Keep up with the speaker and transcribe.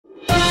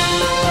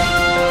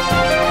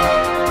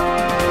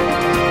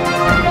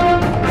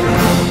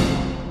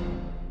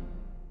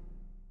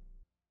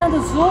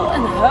de zoo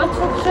in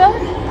Hertfordshire.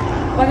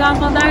 We gaan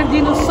vandaag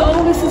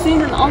dinosaurussen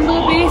zien en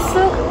andere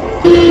beesten.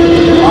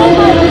 Oh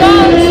my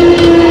god!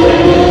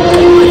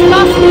 Ik moet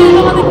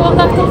vastnemen, want ik word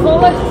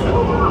achtervolgd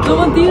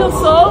door een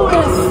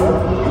dinosaurus.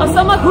 Als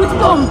dat maar goed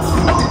komt.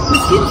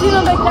 Misschien zien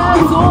we elkaar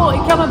zo.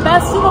 Ik ga mijn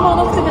best doen om er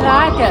nog te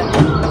geraken.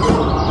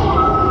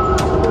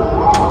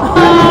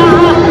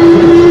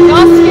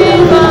 Gas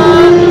geven!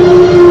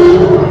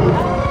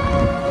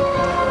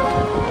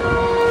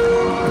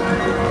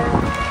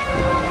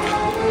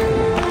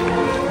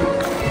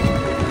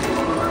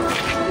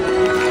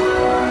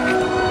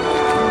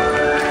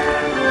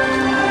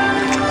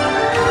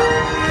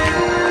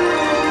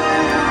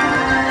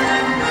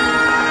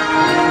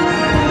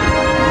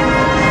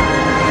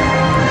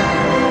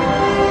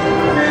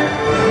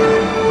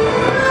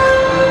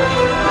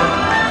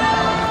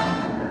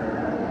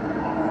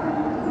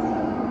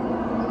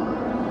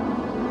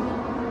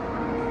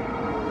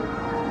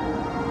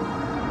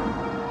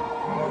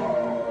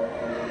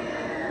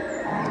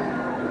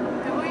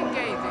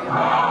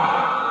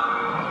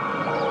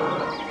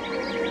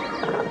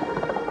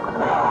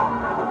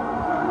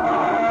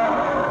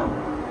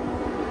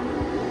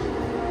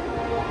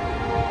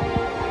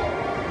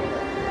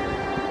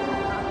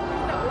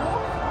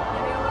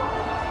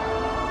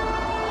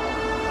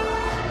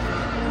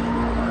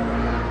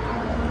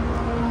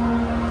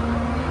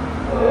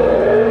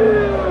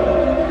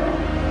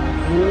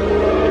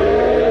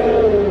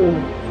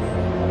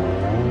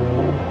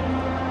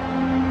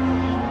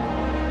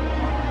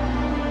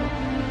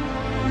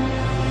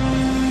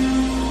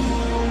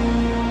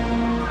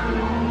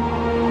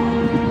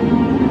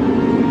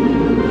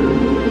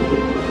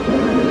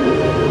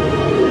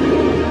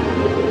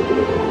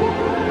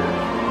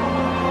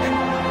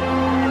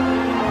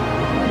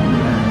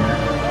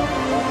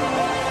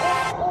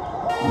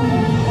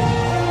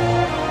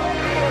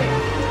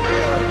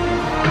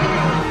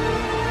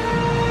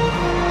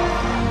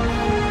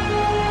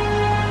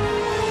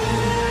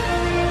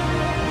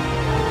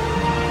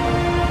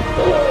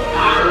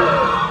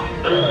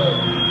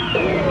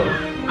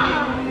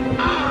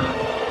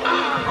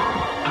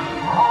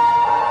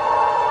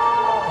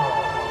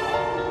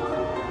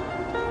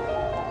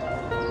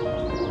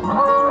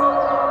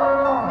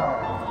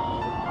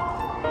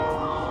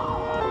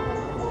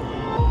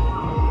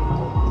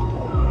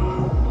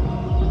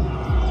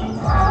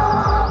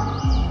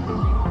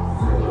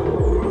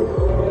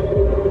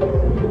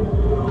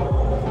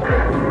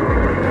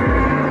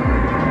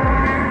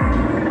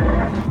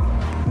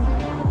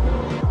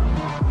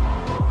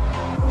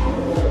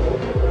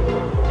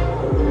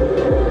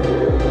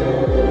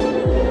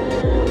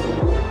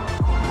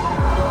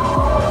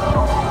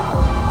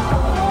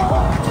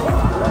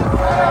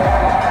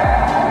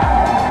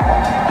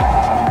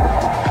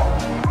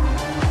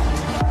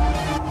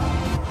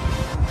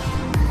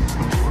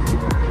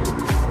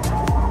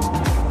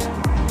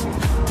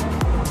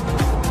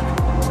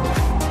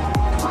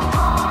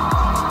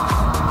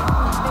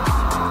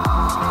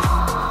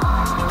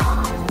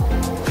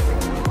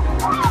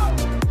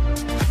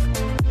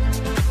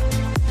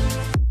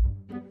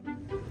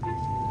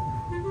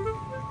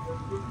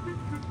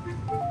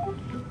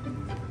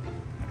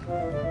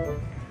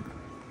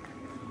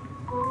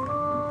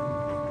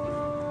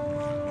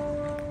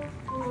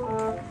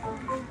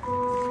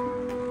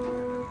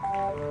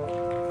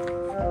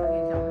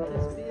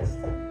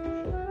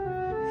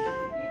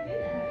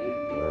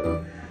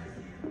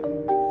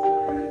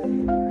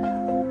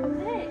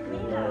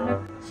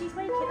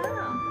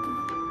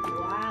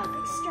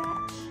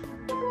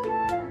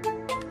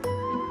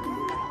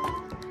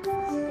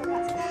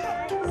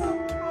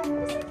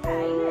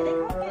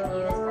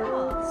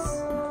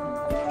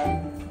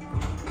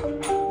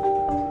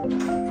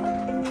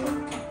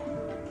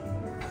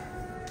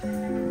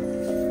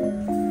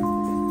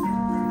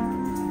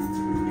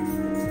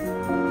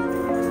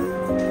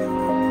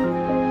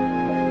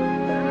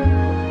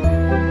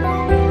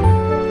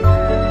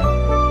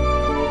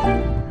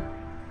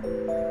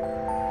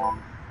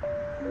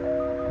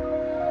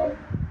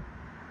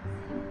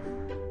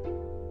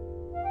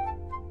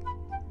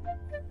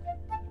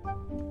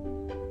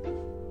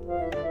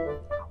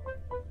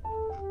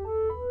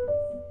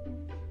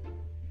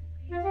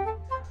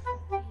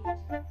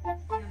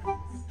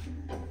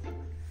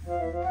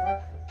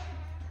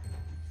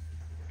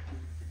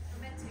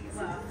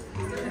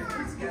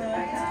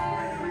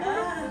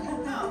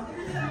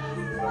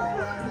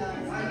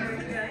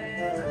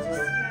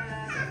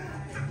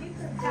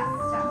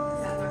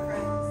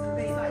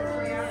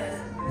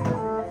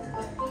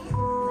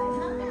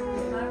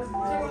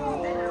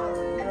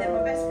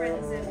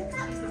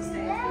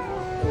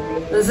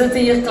 We zitten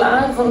hier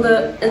klaar voor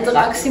de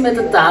interactie met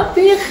de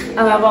tapir.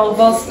 En we hebben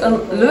alvast een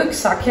leuk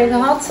zakje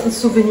gehad, een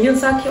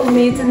souvenirzakje om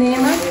mee te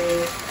nemen.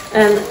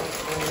 En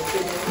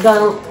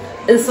dan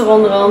is er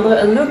onder andere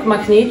een leuk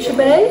magneetje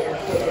bij.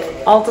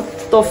 Altijd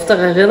tof ter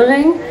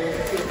herinnering.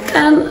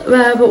 En we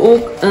hebben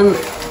ook een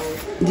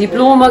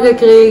diploma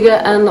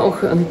gekregen en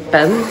nog een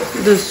pen.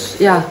 Dus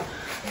ja,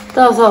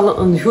 dat is al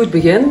een goed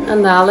begin.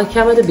 En dadelijk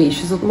gaan we de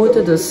beestjes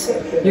ontmoeten. Dus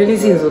jullie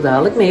zien zo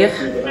dadelijk meer.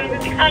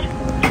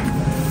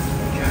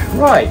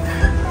 Right.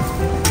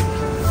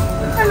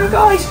 Hello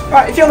guys.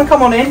 Right, if you want to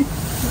come on in.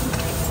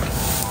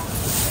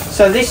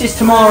 So this is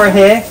Tamara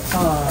here.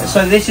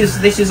 So this is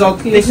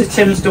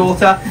Tim's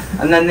daughter,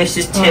 and then this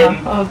is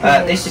Tim.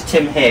 This is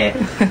Tim here.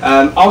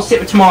 I'll sit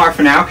with Tamara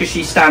for now because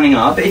she's standing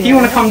up. But if you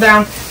want to come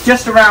down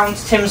just around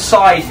Tim's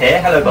side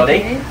here, hello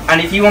buddy. And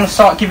if you want to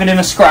start giving him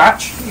a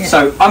scratch,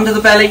 so under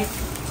the belly,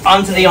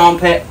 under the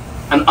armpit,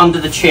 and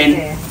under the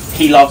chin.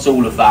 He loves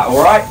all of that,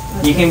 alright?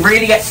 Okay. You can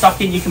really get stuck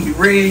in, you can be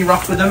really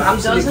rough with them,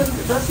 absolutely.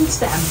 It doesn't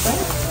stand,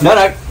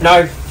 right?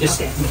 No,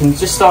 just you can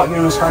just start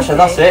giving him a scratch,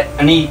 that's it.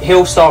 And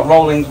he'll start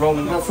rolling.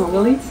 Dat is nog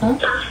wel iets, hè?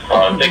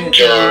 I think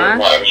Joe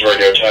might have his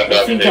radio turned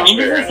up in the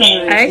experience.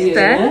 Echt,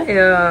 hè?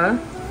 Ja.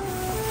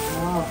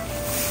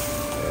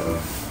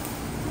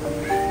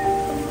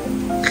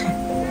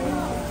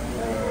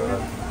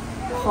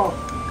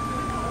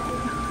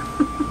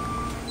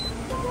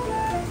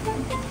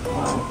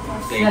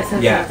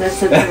 Yeah.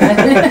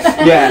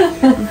 Yeah.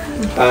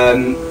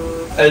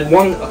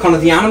 One kind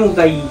of the animal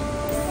they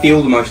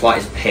feel the most like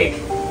is pig,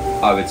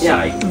 I would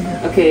say.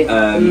 Okay.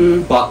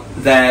 But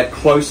their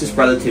closest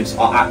relatives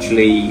are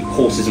actually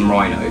horses and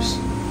rhinos.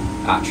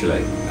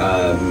 Actually,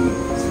 so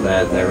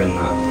they're in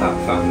that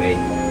family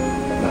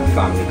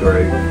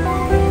group.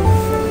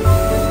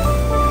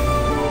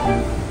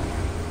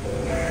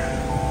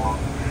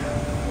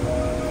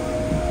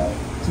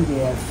 Do they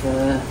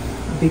have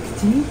big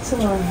teeth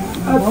or?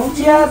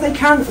 Yeah, they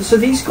can. So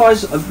these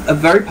guys are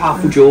very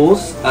powerful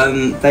jaws.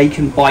 They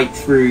can bite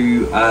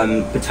through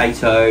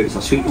potatoes,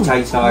 like sweet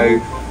potato,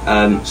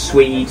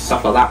 swede,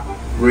 stuff like that,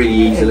 really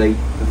easily.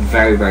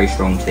 Very, very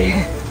strong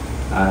teeth.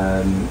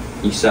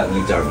 You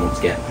certainly don't want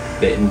to get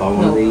bitten by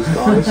one of these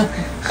guys,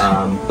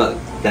 but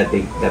they're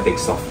big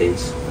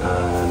softies.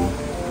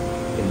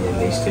 In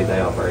these two, they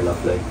are very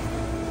lovely.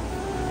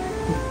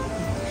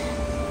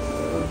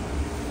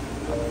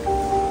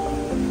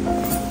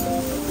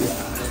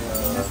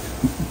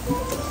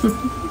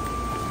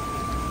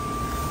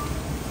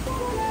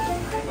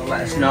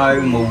 Let us know,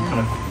 and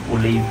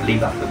we'll leave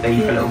that for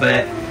be for a little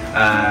bit.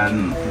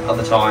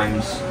 Other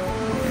times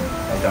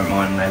they don't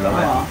mind and they love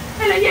it.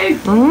 Hello you.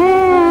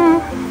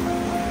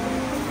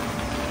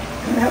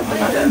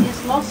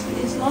 He's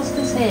lost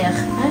his hair.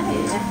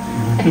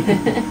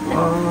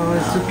 Oh,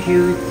 it's so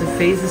cute. The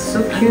face is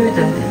so cute.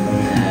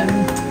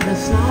 And the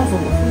snavel,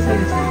 hoe zeg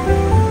je het?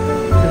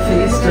 The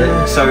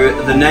face. So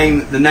the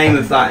name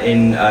of that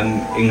in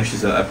English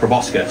is a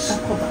proboscis.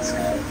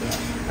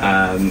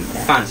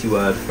 Fancy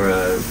word for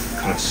a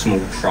kind of small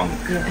trunk,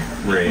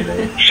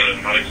 really. So,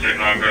 Alex,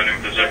 I'm going in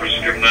for the zebras,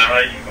 give them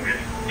that,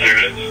 2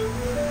 minutes.